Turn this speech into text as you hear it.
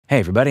Hey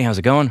everybody, how's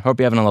it going?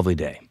 Hope you're having a lovely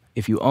day.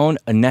 If you own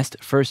a Nest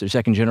first or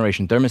second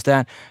generation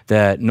thermostat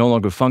that no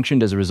longer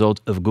functioned as a result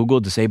of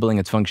Google disabling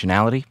its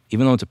functionality,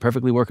 even though it's a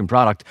perfectly working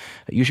product,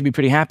 you should be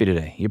pretty happy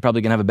today. You're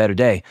probably gonna have a better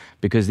day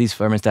because these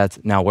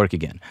thermostats now work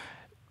again.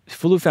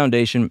 Fulu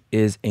Foundation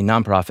is a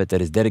nonprofit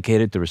that is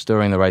dedicated to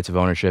restoring the rights of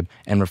ownership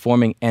and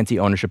reforming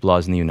anti-ownership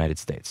laws in the United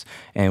States.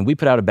 And we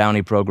put out a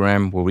bounty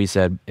program where we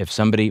said, if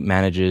somebody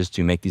manages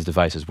to make these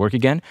devices work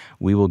again,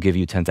 we will give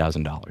you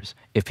 $10,000.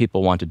 If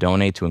people want to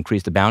donate to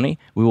increase the bounty,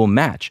 we will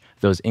match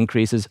those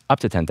increases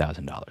up to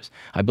 $10,000.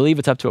 I believe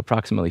it's up to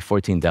approximately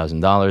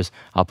 $14,000.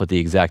 I'll put the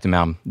exact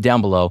amount down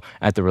below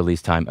at the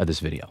release time of this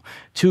video.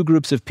 Two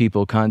groups of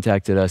people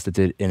contacted us that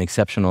did an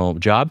exceptional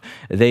job.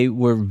 They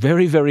were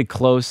very, very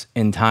close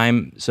in time,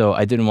 so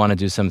I didn't want to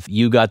do something.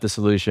 You got the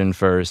solution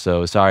first,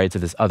 so sorry to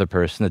this other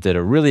person that did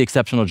a really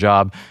exceptional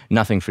job.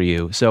 Nothing for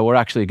you. So we're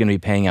actually going to be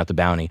paying out the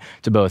bounty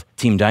to both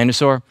Team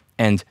Dinosaur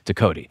and to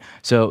Cody.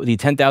 So the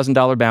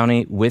 $10,000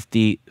 bounty with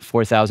the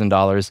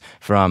 $4,000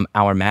 from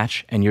our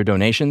match and your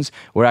donations,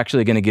 we're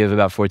actually going to give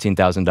about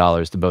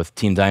 $14,000 to both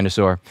Team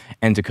Dinosaur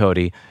and to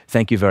Cody.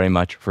 Thank you very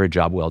much for a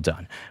job well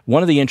done.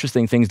 One of the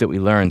interesting things that we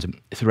learned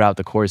throughout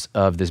the course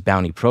of this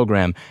bounty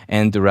program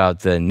and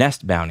throughout the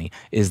Nest bounty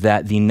is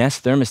that the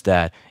Nest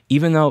thermostat,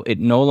 even though it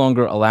no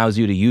longer allows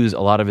you to use a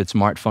lot of its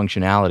smart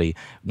functionality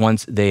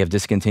once they have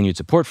discontinued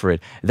support for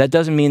it, that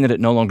doesn't mean that it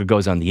no longer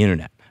goes on the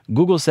internet.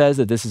 Google says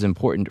that this is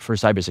important for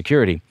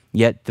cybersecurity,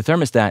 yet the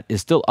thermostat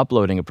is still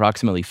uploading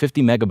approximately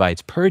 50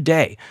 megabytes per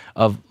day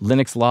of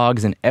Linux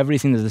logs and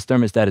everything that this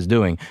thermostat is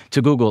doing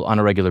to Google on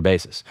a regular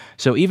basis.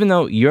 So even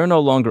though you're no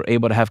longer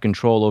able to have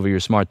control over your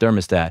smart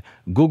thermostat,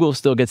 Google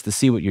still gets to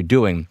see what you're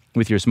doing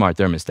with your smart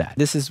thermostat.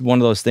 This is one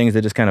of those things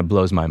that just kind of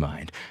blows my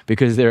mind,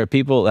 because there are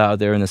people out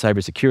there in the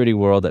cybersecurity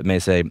world that may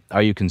say,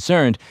 are you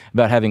concerned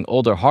about having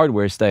older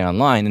hardware stay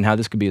online and how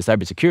this could be a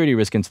cybersecurity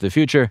risk into the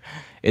future?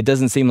 It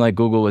doesn't seem like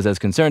Google was as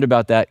concerned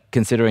about that,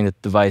 considering that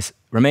the device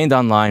remained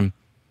online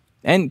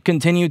and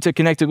continued to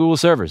connect to Google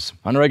servers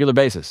on a regular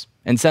basis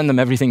and send them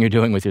everything you're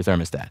doing with your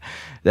thermostat.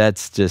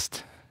 That's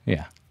just,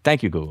 yeah.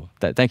 Thank you, Google.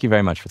 Thank you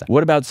very much for that.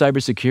 What about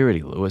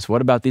cybersecurity, Lewis?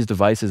 What about these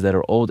devices that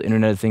are old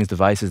Internet of Things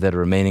devices that are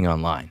remaining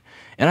online?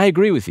 And I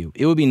agree with you.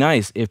 It would be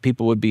nice if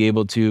people would be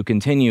able to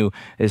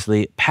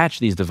continuously patch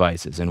these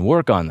devices and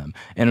work on them.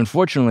 And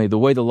unfortunately, the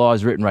way the law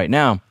is written right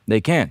now,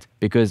 they can't.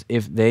 Because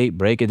if they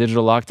break a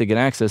digital lock to get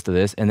access to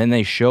this, and then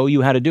they show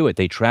you how to do it,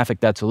 they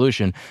traffic that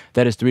solution,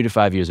 that is 3 to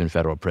 5 years in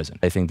federal prison.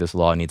 I think this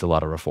law needs a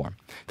lot of reform.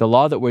 The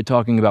law that we're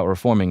talking about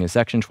reforming is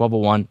Section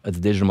 1201 of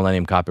the Digital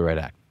Millennium Copyright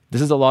Act.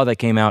 This is a law that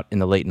came out in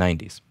the late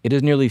 90s. It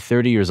is nearly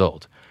 30 years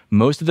old.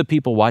 Most of the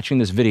people watching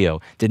this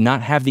video did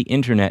not have the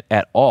internet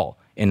at all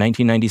in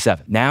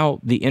 1997. Now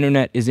the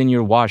internet is in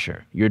your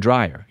washer, your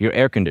dryer, your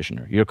air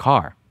conditioner, your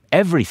car,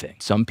 everything.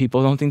 Some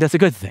people don't think that's a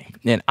good thing.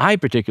 And I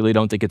particularly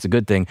don't think it's a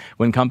good thing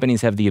when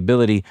companies have the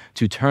ability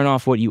to turn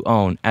off what you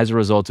own as a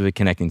result of it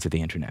connecting to the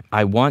internet.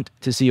 I want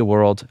to see a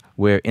world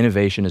where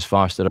innovation is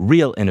fostered,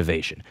 real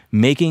innovation,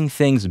 making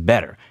things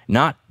better,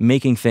 not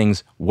making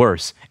things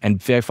worse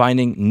and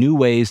finding new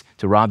ways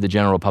to rob the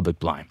general public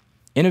blind.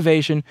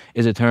 Innovation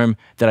is a term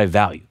that I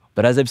value.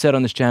 But as I've said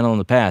on this channel in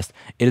the past,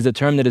 it is a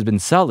term that has been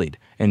sullied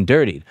and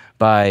dirtied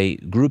by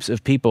groups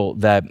of people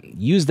that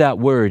use that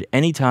word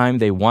anytime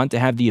they want to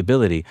have the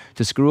ability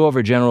to screw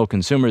over general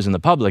consumers and the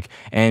public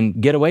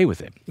and get away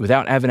with it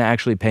without having to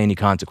actually pay any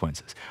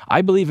consequences.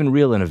 I believe in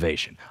real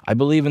innovation. I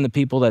believe in the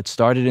people that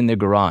started in their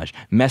garage,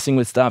 messing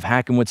with stuff,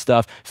 hacking with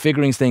stuff,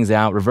 figuring things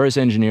out, reverse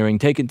engineering,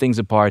 taking things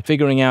apart,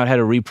 figuring out how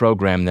to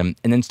reprogram them,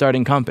 and then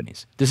starting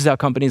companies. This is how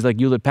companies like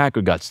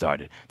Hewlett-Packard got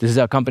started. This is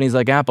how companies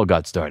like Apple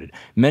got started.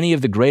 Many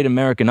of the great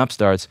American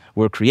upstarts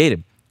were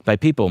created by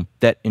people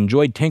that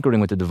enjoyed tinkering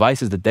with the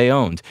devices that they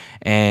owned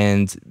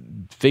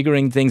and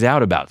figuring things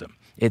out about them.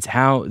 It's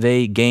how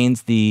they gained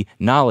the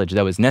knowledge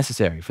that was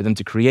necessary for them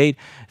to create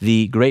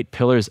the great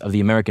pillars of the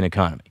American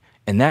economy.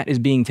 And that is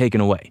being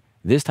taken away.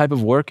 This type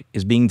of work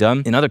is being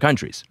done in other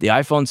countries. The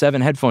iPhone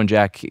 7 headphone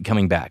jack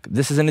coming back.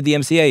 This isn't a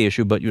DMCA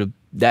issue, but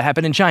that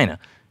happened in China.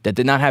 That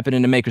did not happen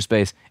in the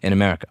makerspace in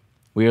America.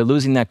 We are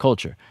losing that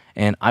culture,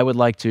 and I would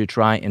like to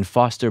try and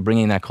foster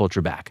bringing that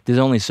culture back. There's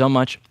only so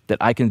much that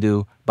I can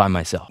do by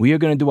myself. We are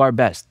going to do our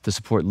best to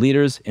support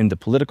leaders in the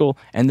political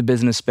and the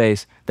business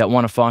space that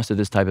want to foster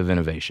this type of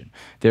innovation.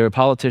 There are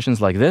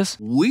politicians like this.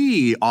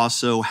 We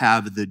also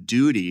have the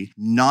duty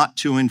not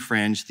to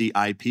infringe the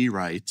IP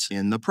rights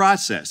in the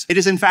process. It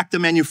is, in fact, the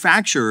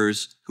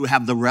manufacturers who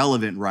have the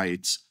relevant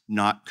rights,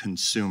 not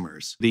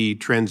consumers. The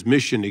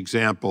transmission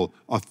example,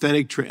 I've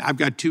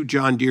got two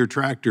John Deere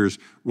tractors.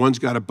 One's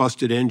got a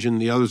busted engine,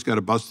 the other's got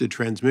a busted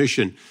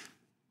transmission.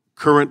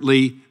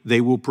 Currently, they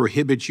will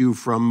prohibit you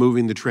from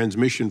moving the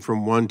transmission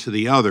from one to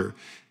the other.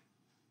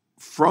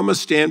 From a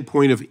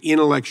standpoint of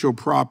intellectual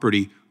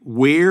property,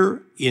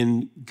 where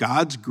in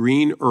God's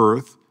green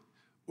earth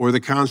or the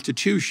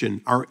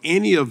Constitution are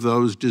any of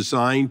those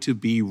designed to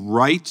be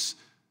rights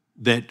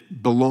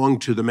that belong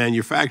to the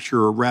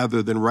manufacturer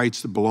rather than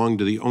rights that belong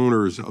to the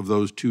owners of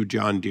those two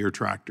John Deere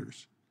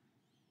tractors?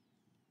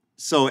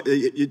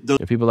 There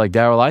are people like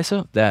Darrell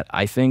Issa that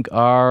I think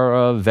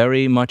are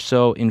very much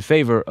so in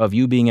favor of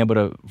you being able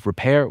to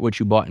repair what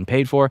you bought and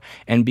paid for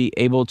and be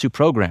able to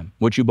program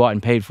what you bought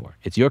and paid for.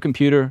 It's your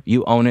computer,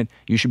 you own it,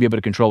 you should be able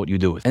to control what you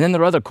do with it. And then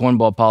there are other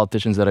cornball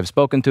politicians that I've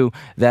spoken to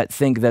that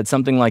think that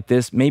something like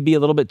this may be a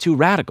little bit too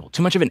radical,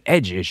 too much of an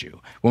edge issue.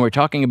 When we're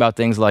talking about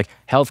things like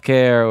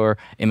healthcare or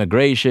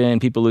immigration,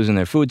 people losing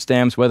their food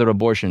stamps, whether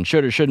abortion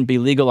should or shouldn't be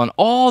legal, on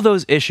all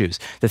those issues,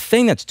 the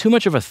thing that's too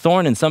much of a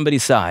thorn in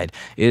somebody's side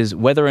is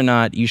whether or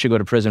not you should go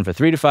to prison for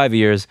 3 to 5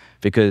 years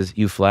because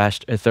you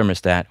flashed a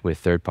thermostat with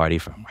third-party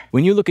firmware.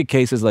 When you look at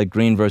cases like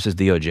Green versus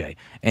DOJ,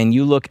 and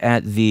you look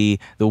at the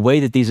way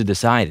that these are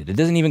decided, it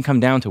doesn't even come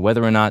down to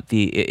whether or not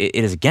it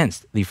is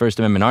against the First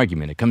Amendment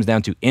argument. It comes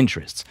down to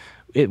interests.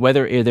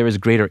 Whether there is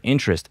greater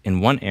interest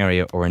in one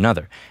area or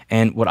another.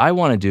 And what I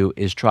want to do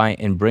is try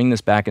and bring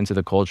this back into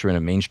the culture in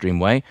a mainstream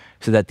way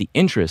so that the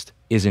interest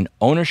is in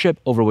ownership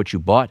over what you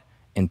bought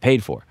and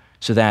paid for.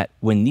 So that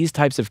when these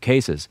types of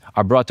cases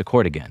are brought to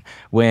court again,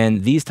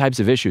 when these types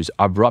of issues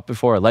are brought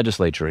before a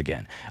legislature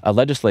again, a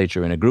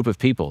legislature and a group of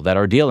people that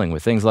are dealing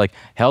with things like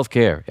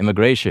healthcare,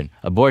 immigration,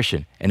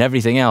 abortion, and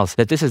everything else,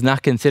 that this is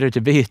not considered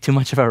to be too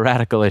much of a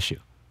radical issue.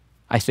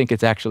 I think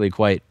it's actually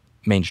quite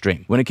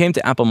mainstream. When it came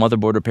to Apple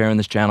motherboard repair in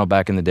this channel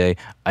back in the day,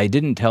 I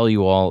didn't tell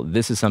you all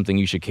this is something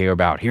you should care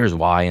about, here's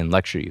why, and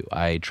lecture you.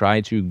 I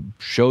tried to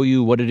show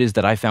you what it is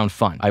that I found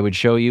fun. I would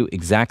show you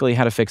exactly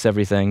how to fix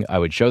everything. I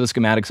would show the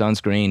schematics on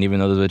screen,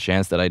 even though there was a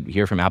chance that I'd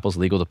hear from Apple's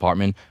legal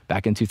department.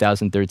 Back in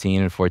 2013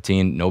 and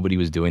 14, nobody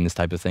was doing this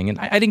type of thing, and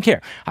I didn't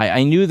care.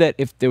 I knew that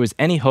if there was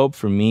any hope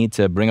for me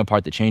to bring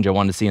apart the change I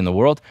wanted to see in the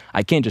world,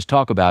 I can't just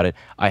talk about it.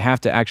 I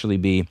have to actually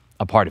be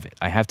a part of it.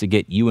 I have to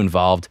get you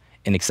involved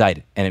and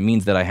excited. And it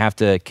means that I have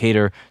to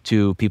cater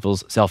to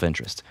people's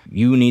self-interest.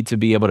 You need to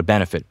be able to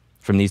benefit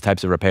from these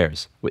types of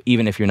repairs,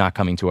 even if you're not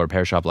coming to a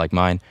repair shop like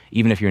mine,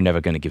 even if you're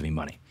never going to give me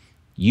money.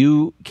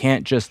 You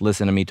can't just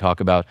listen to me talk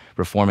about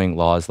reforming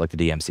laws like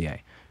the DMCA.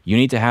 You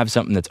need to have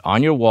something that's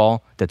on your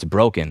wall that's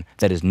broken,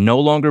 that is no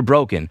longer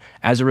broken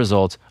as a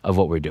result of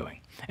what we're doing.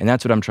 And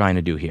that's what I'm trying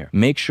to do here.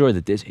 Make sure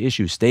that this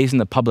issue stays in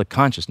the public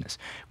consciousness.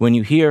 When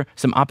you hear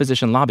some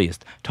opposition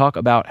lobbyists talk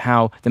about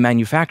how the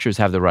manufacturers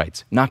have the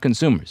rights, not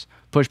consumers,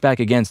 push back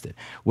against it.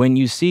 When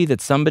you see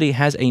that somebody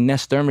has a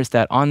Nest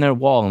thermostat on their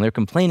wall and they're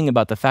complaining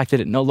about the fact that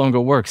it no longer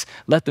works,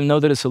 let them know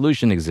that a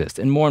solution exists.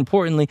 And more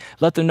importantly,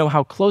 let them know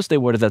how close they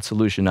were to that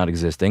solution not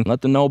existing.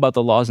 Let them know about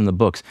the laws in the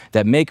books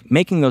that make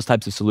making those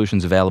types of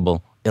solutions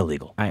available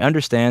illegal. I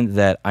understand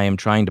that I am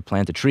trying to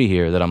plant a tree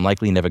here that I'm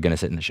likely never going to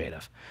sit in the shade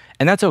of.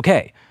 And that's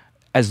okay,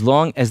 as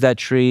long as that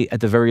tree, at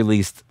the very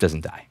least,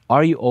 doesn't die.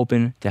 Are you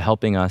open to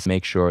helping us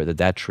make sure that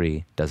that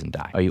tree doesn't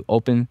die? Are you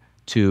open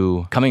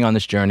to coming on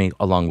this journey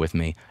along with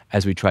me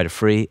as we try to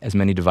free as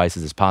many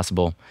devices as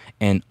possible,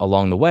 and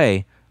along the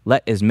way,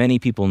 let as many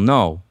people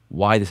know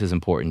why this is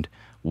important,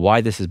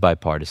 why this is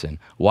bipartisan,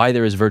 why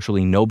there is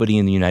virtually nobody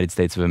in the United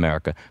States of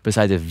America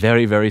besides a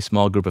very, very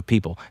small group of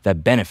people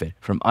that benefit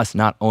from us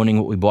not owning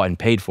what we bought and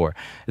paid for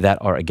that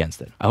are against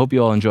it. I hope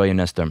you all enjoy your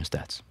Nest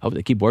thermostats. I hope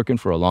they keep working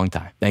for a long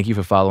time. Thank you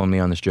for following me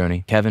on this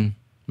journey. Kevin,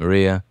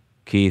 Maria,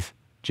 Keith,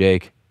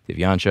 Jake,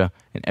 Divyansha,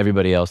 and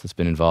everybody else that's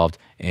been involved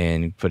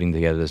in putting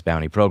together this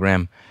bounty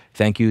program.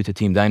 Thank you to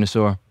Team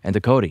Dinosaur and to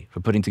Cody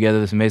for putting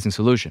together this amazing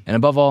solution. And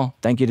above all,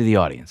 thank you to the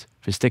audience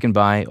for sticking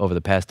by over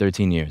the past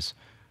 13 years.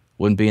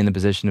 Wouldn't be in the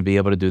position to be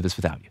able to do this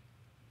without you.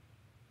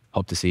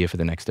 Hope to see you for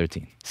the next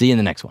 13. See you in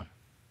the next one.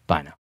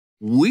 Bye now.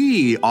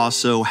 We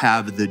also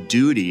have the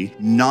duty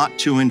not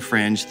to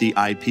infringe the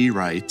IP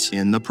rights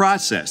in the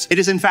process. It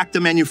is in fact the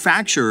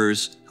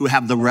manufacturers who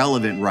have the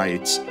relevant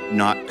rights,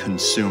 not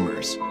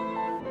consumers.